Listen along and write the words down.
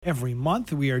every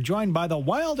month. We are joined by the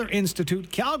Wilder Institute,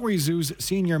 Calgary Zoo's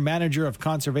Senior Manager of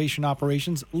Conservation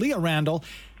Operations, Lea Randall,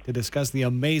 to discuss the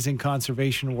amazing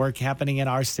conservation work happening in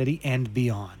our city and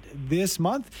beyond. This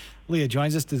month, Lea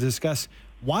joins us to discuss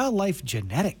wildlife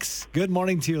genetics. Good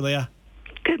morning to you, Lea.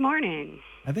 Good morning.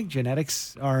 I think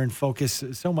genetics are in focus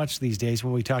so much these days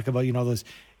when we talk about, those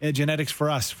genetics for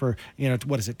us, for,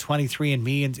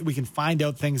 23andMe, and we can find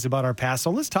out things about our past. So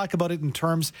let's talk about it in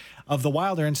terms of the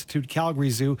Wilder Institute,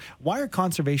 Calgary Zoo. Why are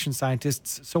conservation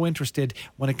scientists so interested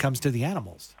when it comes to the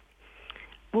animals?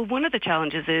 Well, one of the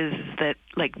challenges is that,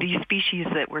 these species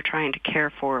that we're trying to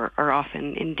care for are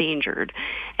often endangered.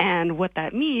 And what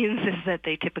that means is that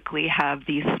they typically have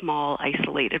these small,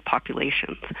 isolated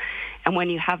populations. And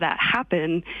when you have that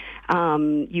happen,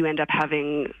 you end up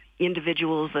having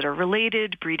individuals that are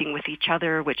related, breeding with each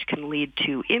other, which can lead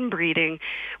to inbreeding,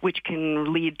 which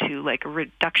can lead to a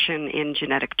reduction in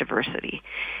genetic diversity.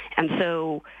 And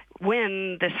so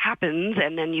when this happens,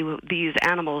 and then these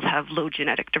animals have low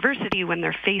genetic diversity, when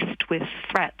they're faced with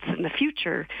threats in the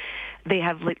future, they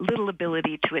have little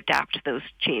ability to adapt to those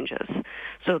changes.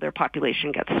 So their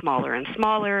population gets smaller and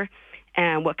smaller.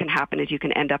 And what can happen is you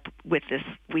can end up with this,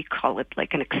 we call it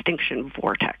an extinction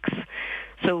vortex.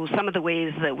 So some of the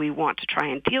ways that we want to try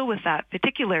and deal with that,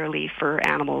 particularly for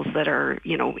animals that are,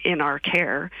 in our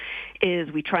care, is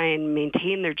we try and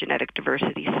maintain their genetic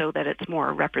diversity so that it's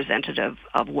more representative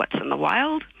of what's in the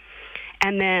wild.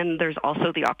 And then there's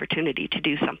also the opportunity to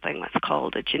do something that's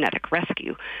called a genetic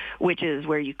rescue, which is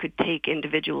where you could take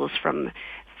individuals from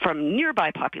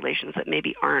nearby populations that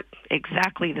maybe aren't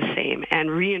exactly the same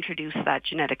and reintroduce that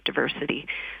genetic diversity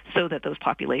so that those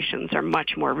populations are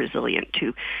much more resilient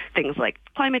to things like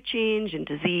climate change and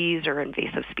disease or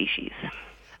invasive species.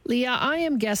 Lea, I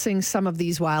am guessing some of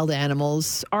these wild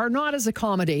animals are not as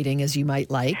accommodating as you might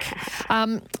like.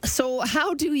 So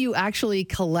how do you actually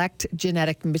collect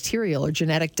genetic material or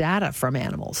genetic data from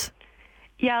animals?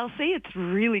 Yeah, I'll say it's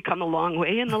really come a long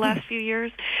way in the last few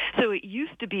years. So it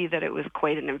used to be that it was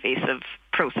quite an invasive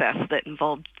process that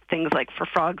involved things like, for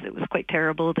frogs, it was quite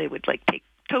terrible. They would take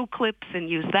toe clips and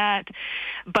use that.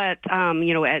 But, as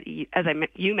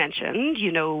you mentioned,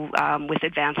 with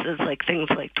advances like things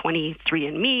like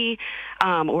 23andMe,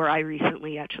 or I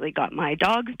recently actually got my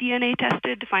dog's DNA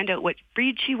tested to find out what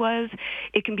breed she was,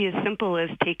 it can be as simple as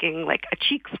taking a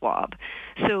cheek swab.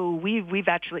 So we've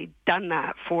actually done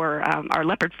that for our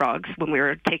leopard frogs when we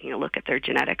were taking a look at their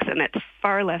genetics, and it's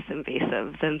far less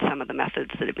invasive than some of the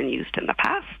methods that have been used in the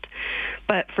past.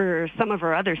 But for some of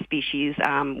our other species,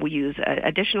 we use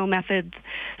additional methods.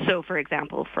 So, for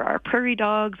example, for our prairie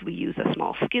dogs, we use a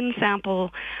small skin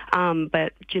sample,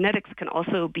 but genetics can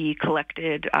also be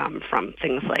collected from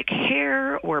things like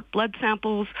hair or blood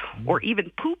samples or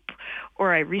even poop.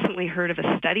 Or I recently heard of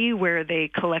a study where they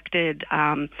collected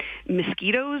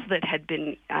mosquitoes that had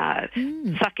been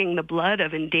sucking the blood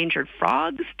of endangered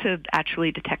frogs to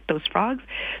actually detect those frogs.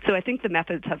 So I think the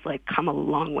methods have come a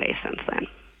long way since then.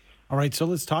 All right, so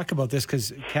let's talk about this,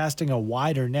 because casting a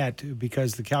wider net,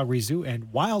 because the Calgary Zoo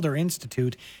and Wilder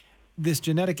Institute, this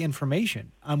genetic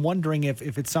information, I'm wondering if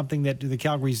it's something that the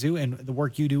Calgary Zoo and the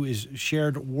work you do is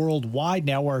shared worldwide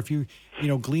now, or if you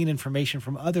glean information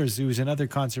from other zoos and other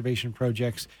conservation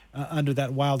projects under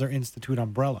that Wilder Institute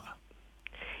umbrella.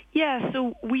 Yeah,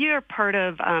 so we are part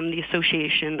of the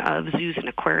Association of Zoos and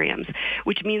Aquariums,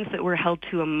 which means that we're held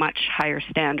to a much higher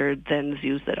standard than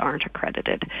zoos that aren't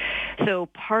accredited. So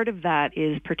part of that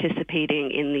is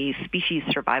participating in the species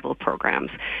survival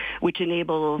programs, which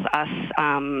enables us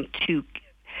to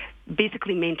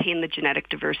basically maintain the genetic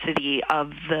diversity of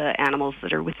the animals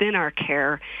that are within our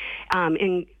care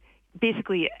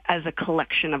basically as a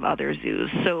collection of other zoos.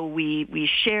 So we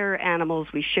share animals,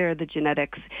 we share the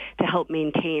genetics to help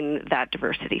maintain that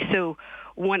diversity. So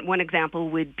one example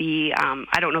would be,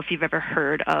 I don't know if you've ever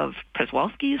heard of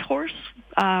Przewalski's horse.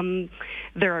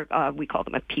 We call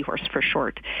them a P horse for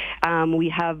short. We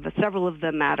have several of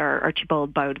them at our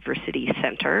Archibald Biodiversity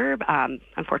Center.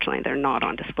 Unfortunately, they're not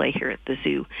on display here at the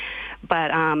zoo.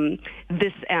 But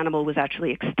this animal was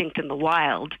actually extinct in the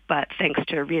wild, but thanks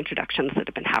to reintroductions that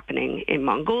have been happening in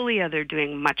Mongolia, they're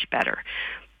doing much better.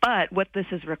 But what this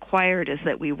has required is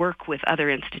that we work with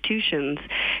other institutions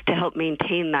to help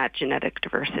maintain that genetic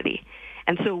diversity.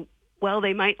 And so Well,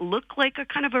 they might look like a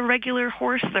kind of a regular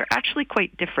horse. They're actually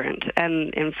quite different,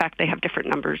 and in fact, they have different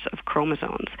numbers of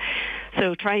chromosomes.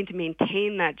 So trying to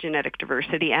maintain that genetic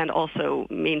diversity and also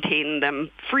maintain them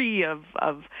free of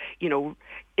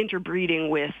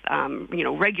interbreeding with,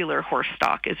 regular horse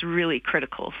stock is really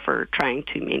critical for trying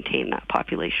to maintain that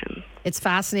population. It's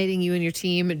fascinating. You and your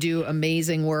team do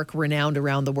amazing work, renowned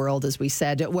around the world, as we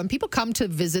said. When people come to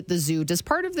visit the zoo, does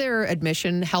part of their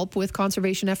admission help with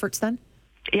conservation efforts then?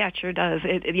 Yeah, it sure does.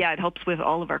 It helps with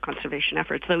all of our conservation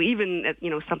efforts. So even,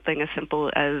 something as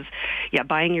simple as,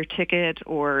 buying your ticket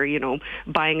or,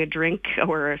 buying a drink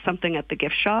or something at the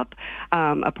gift shop,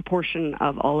 a proportion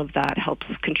of all of that helps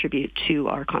contribute to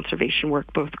our conservation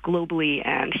work, both globally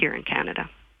and here in Canada.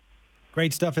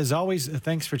 Great stuff as always.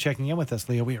 Thanks for checking in with us,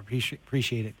 Lea. We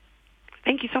appreciate it.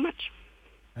 Thank you so much.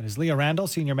 That is Lea Randall,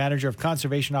 Senior Manager of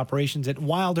Conservation Operations at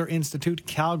Wilder Institute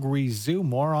Calgary Zoo.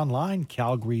 More online,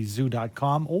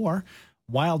 calgaryzoo.com or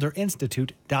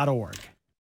wilderinstitute.org.